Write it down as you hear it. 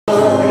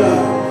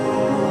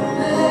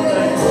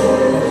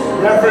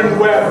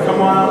Webb,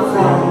 come on up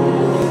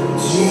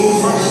front.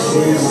 Jesus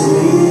is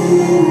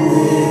in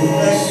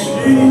this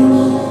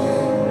place.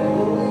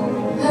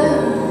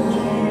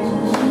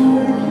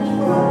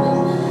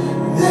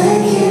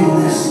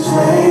 Making this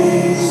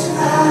place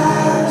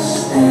I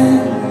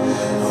stand.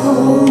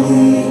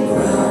 Holy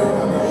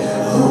ground,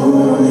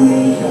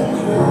 holy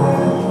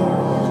ground.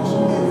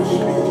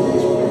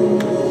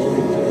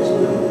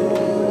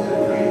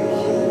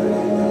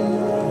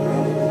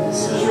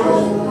 Is this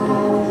yours?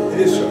 It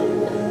is, sir.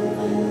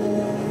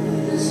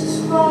 This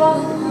is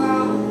falling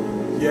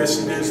ground.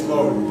 Yes, it is,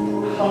 Lord.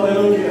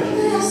 Hallelujah.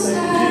 We are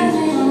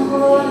standing on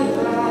holy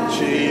ground.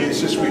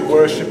 Jesus, we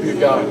worship you,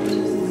 God.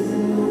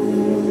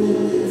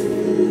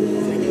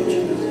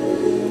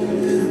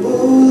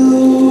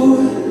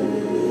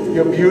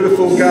 You're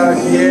beautiful, God.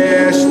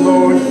 Yes,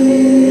 Lord.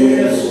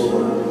 Yes.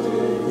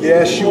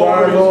 Yes, you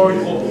are, Lord.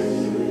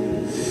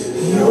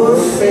 Your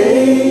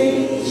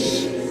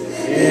face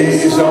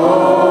is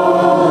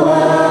all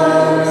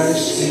I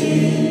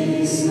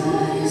see.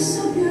 Sky is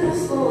so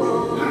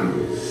beautiful.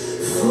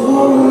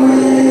 For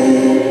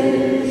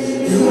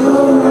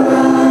your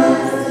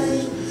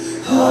eyes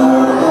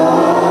are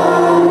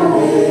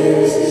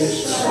always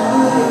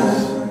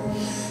shining.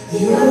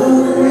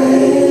 Your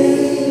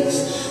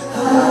grace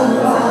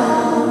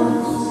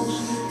abounds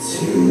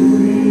to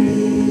me.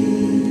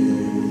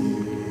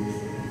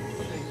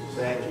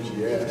 Thank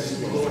you. Yes,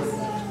 Lord.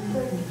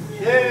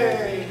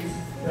 Yay.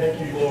 Thank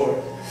you, Lord.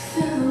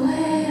 Feel the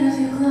weight of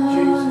your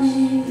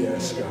glory.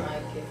 Yes, God.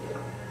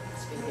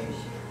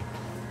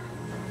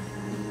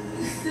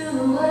 Feel the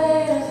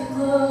weight of your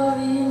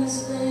glory in this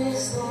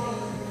place, Lord.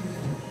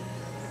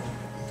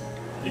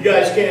 You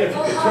guys can, if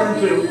you could turn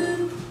to,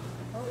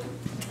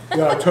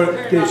 Yeah,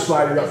 get it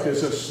sliding up.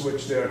 There's a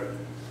switch there.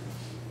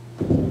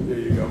 There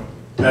you go.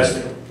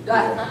 Testing.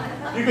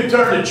 You can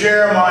turn to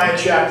Jeremiah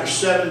chapter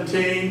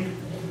 17,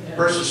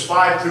 verses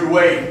 5 through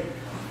 8.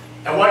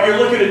 And while you're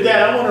looking at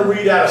that, I want to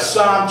read out of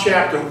Psalm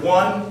chapter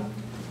 1.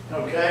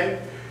 Okay?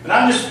 And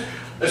I'm just,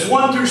 it's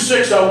 1 through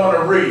 6 I want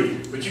to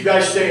read. But you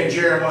guys stay in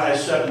Jeremiah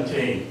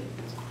 17.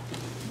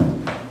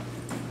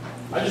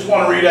 I just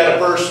want to read out of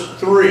verse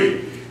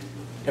 3.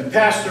 And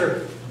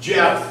Pastor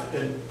Jeff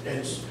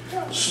has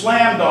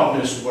slammed on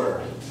this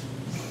word.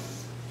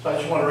 So I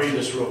just want to read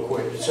this real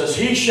quick. It says,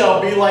 "He shall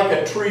be like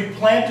a tree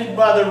planted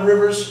by the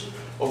rivers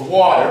of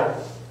water,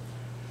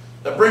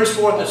 that brings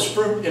forth its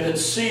fruit in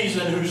its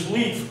season, whose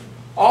leaf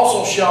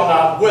also shall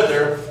not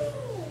wither,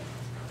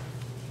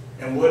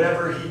 and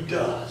whatever he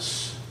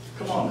does."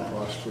 Come on now.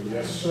 Prosper.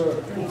 Yes, sir.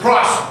 Will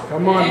prosper.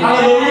 Come on.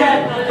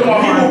 Hallelujah. Come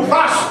on, he will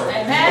prosper.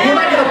 And we're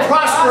not going to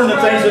prosper in the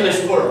things of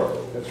this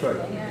world. That's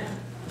right.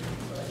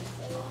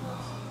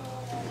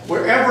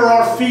 Wherever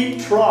our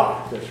feet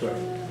trod, That's right.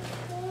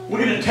 we're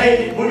going to take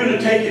it. We're going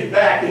to take it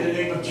back in the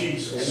name of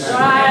Jesus.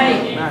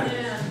 Amen.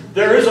 Amen.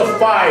 There is a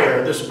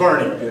fire that's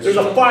burning. Yes, There's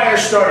a fire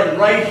starting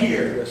right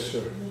here. Yes,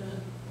 sir.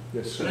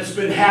 Yes, And sir. it's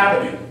been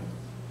happening.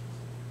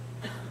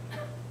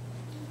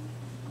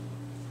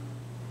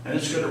 And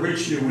it's going to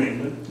reach New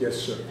England. Yes,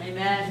 sir.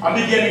 Amen. I'm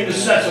beginning to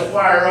sense a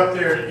fire up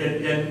there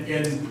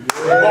in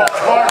Ball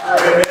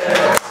Harbor,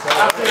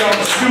 out there on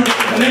the Scoop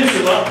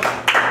Peninsula.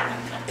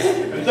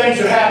 And things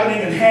are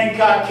happening in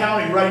Hancock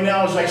County right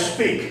now as I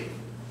speak.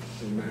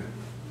 Amen.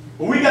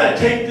 But we got to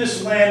take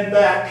this land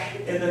back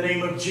in the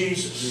name of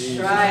Jesus.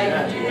 Right.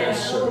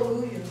 Yes, sir.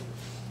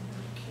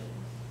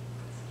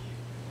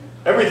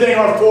 Everything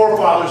our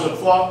forefathers have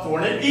fought for,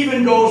 and it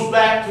even goes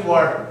back to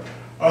our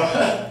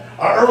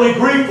early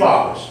Greek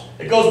fathers.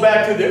 It goes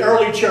back to the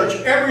early church.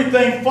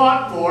 Everything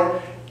fought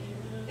for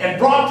and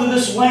brought to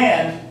this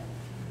land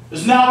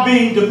is now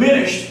being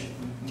diminished.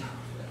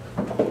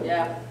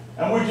 Yeah.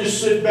 And we just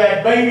sit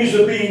back. Babies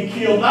are being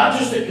killed, not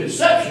just at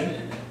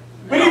conception,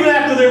 but even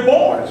after they're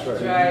born. That's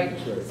right.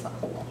 Right. That's right.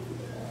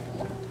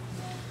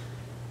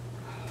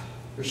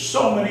 There's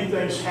so many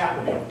things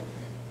happening.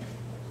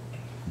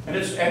 And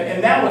it's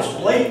and now it's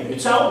blatant.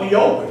 It's out in the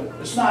open.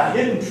 It's not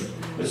hidden.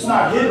 It's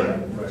not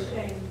hidden.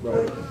 Right.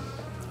 Right.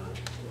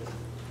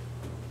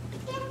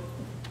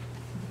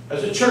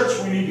 As a church,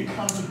 we need to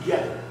come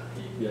together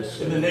Yes,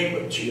 sir. in the name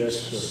of Yes,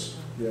 Jesus. sir.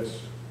 Yes.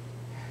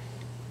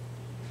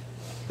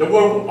 That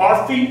where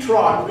our feet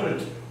trod,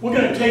 we're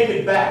going to take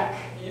it back.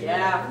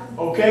 Yeah.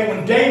 Okay?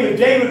 When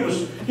David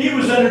was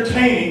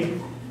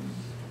entertaining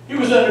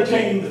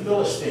the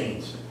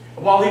Philistines.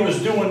 And while he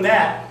was doing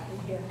that,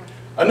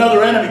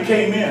 another enemy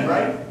came in,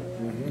 right?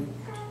 Mm-hmm.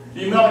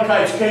 The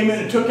Amalekites came in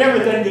and took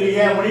everything that he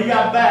had. When he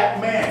got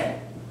back, man,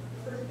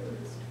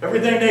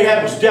 everything they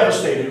had was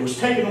devastated. It was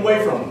taken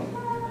away from them,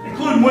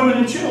 including women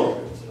and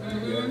children.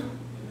 Mm-hmm.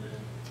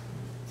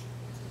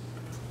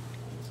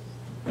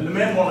 And the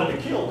men wanted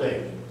to kill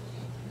David.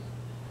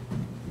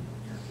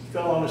 He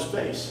fell on his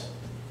face.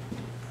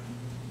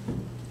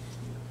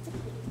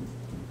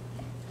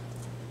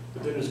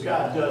 But then as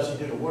God does, he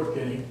did a work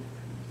in him.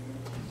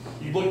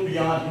 He looked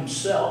beyond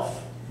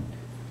himself.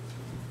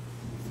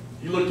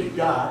 He looked at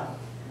God.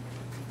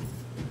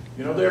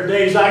 You know, there are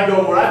days I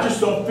go where I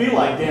just don't feel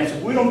like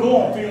dancing. We don't go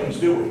on feelings,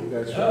 do we?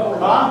 That's right.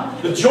 Huh?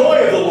 The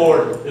joy of the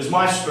Lord is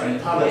my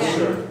strength.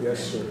 Hallelujah.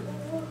 Yes, sir.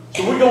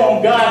 So we go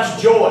on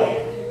God's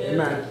joy.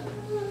 Amen.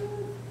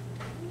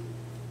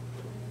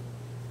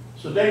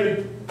 So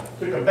David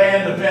took a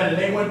band of men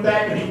and they went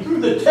back and he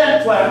threw the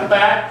tent flap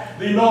back.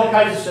 The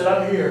Amalekites said,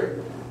 I'm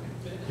here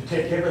to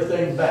take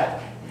everything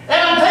back. And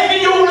I'm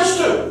taking yours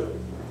too.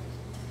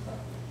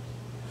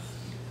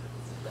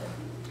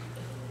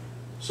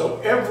 So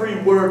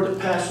every word that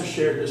Pastor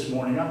shared this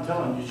morning, I'm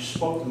telling you, just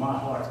spoke to my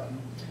heart.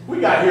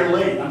 We got here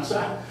late.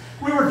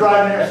 We were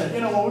driving there. I said, you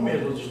know what, we may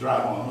as well just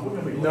drive on. We're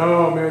going to be late.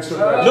 No, man. So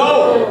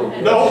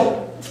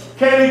No.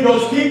 Kaylee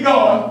goes, keep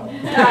going.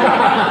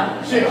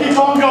 She said, keep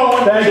on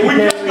going. Thank you, We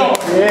kept Kaylee.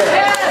 going. Yeah.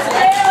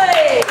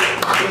 Yes,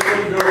 The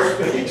little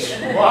girl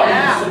speaks. Well,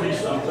 I used to be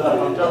sometime,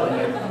 I'm telling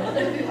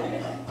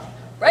you.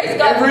 Praise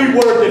God. Every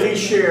word that he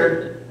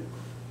shared,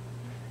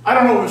 I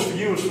don't know if it was for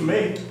you, it was for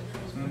me.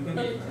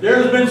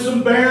 There's been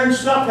some barren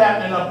stuff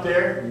happening up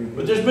there,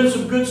 but there's been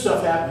some good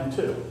stuff happening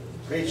too.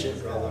 Preach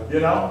it, brother. You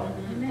know?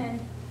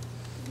 Amen.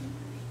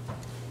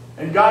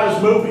 And God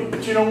is moving.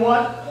 But you know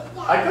what?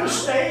 I could have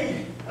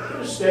stayed. I could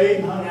have stayed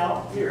and hung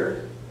out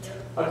here.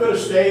 I could have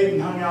stayed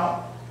and hung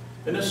out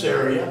in this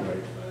area.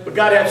 But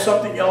God had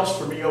something else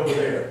for me over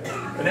there.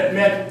 And it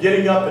meant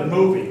getting up and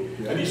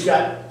moving. And He's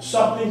got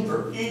something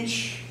for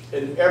each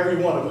and every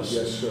one of us.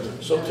 Yes, sir.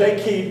 So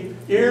take heed.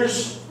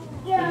 Ears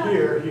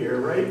to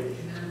hear, right?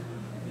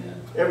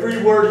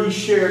 Every word he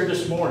shared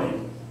this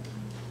morning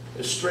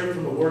is straight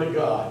from the Word of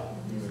God.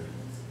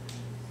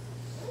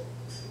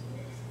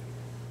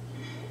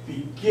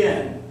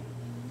 Begin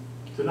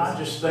to not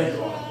just think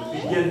on it, but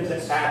begin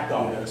to act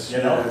on it. You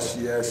know?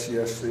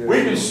 Yes.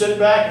 We can sit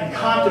back and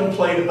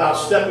contemplate about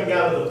stepping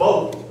out of the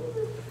boat.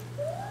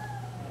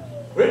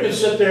 We can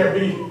sit there and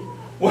be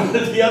one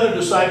of the other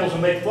disciples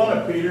and make fun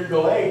of Peter and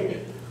go,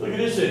 hey, look at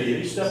this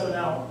idiot, he's stepping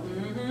out.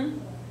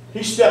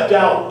 He stepped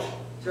out.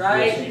 That's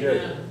right. Yes, he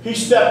did. He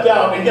stepped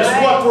out, and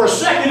guess what? For a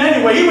second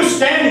anyway, he was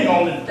standing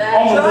on the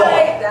That's wall.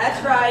 right.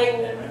 That's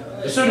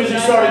right. As soon as he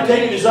started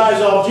taking his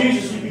eyes off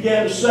Jesus, he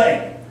began to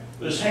sing.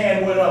 But his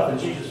hand went up, and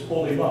Jesus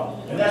pulled him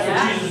up. And that's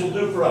what Jesus will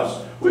do for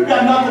us. We've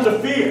got nothing to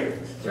fear.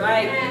 That's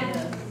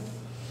right.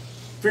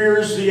 Fear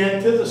is the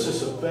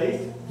antithesis of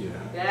faith,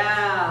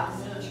 Yeah.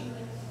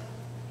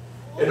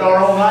 and our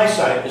own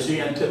eyesight is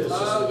the antithesis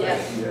Oh, of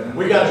faith. yes.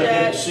 We got to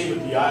begin to see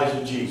with the eyes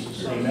of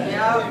Jesus. Amen.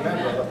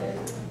 Yeah.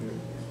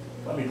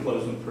 Let me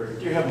close in prayer.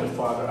 Dear Heavenly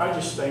Father, I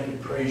just thank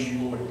and praise you,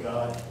 Lord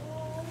God.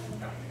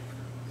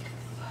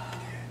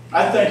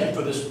 I thank you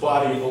for this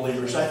body of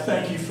believers. I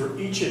thank you for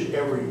each and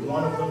every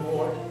one of them,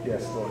 Lord.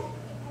 Yes, Lord.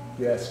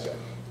 Yes, God.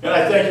 And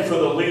I thank you for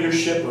the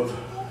leadership of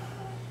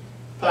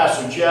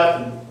Pastor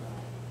Jeff and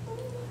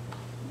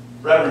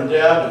Reverend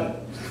Deb.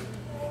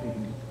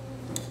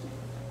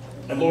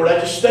 And Lord, I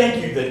just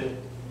thank you that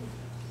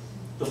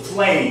the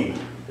flame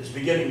is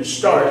beginning to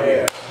start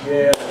here.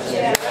 Yes.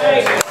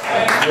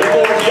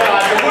 Lord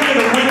God, that we're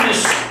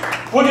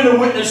going to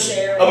witness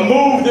a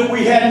move that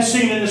we hadn't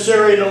seen in this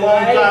area in a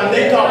long time.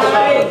 They talk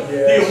about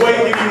the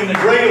awakening and the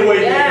great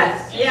awakening.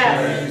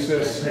 Yes.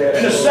 Jesus.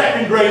 And the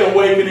second great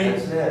awakening.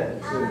 That's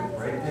it.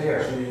 Right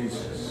there.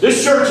 Jesus.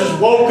 This church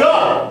has woke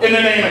up in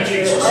the name of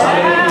Jesus.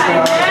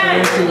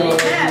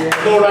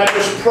 Lord, I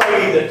just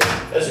pray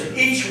that as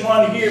each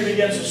one here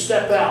begins to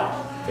step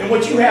out in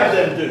what you have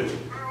them do,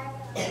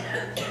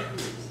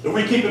 that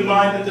we keep in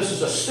mind that this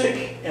is a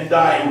sick and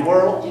dying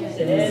world. Yes,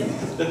 it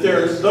is. That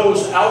there are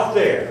those out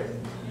there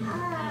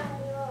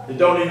that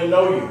don't even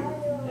know you.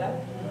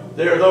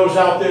 There are those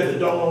out there that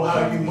don't know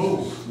how you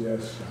move.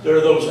 Yes. There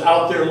are those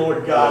out there,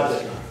 Lord God,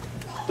 that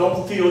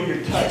don't feel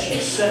your touch and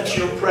sense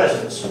your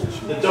presence,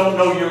 that don't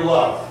know your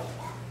love.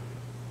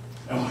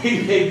 And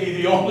we may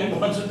be the only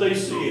ones that they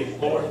see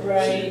it, Lord. See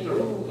it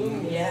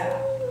through. Yeah.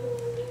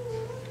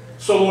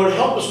 So, Lord,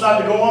 help us not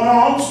to go on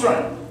our own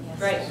strength.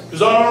 Right.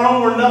 Because on our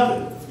own, we're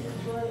nothing.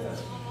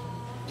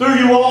 Through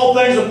you, all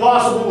things are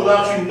possible.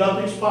 Without you,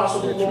 nothing's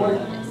possible, Lord.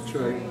 That's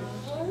right.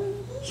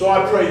 So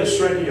I pray the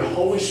strength of your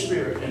Holy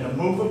Spirit and the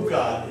move of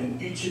God in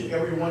each and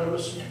every one of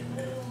us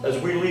as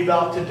we leave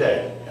out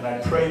today. And I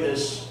pray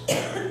this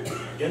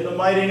in the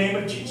mighty name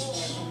of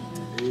Jesus.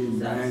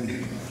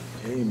 Amen.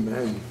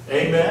 Amen.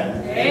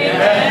 Amen.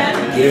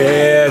 Amen.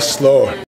 Yes, Lord.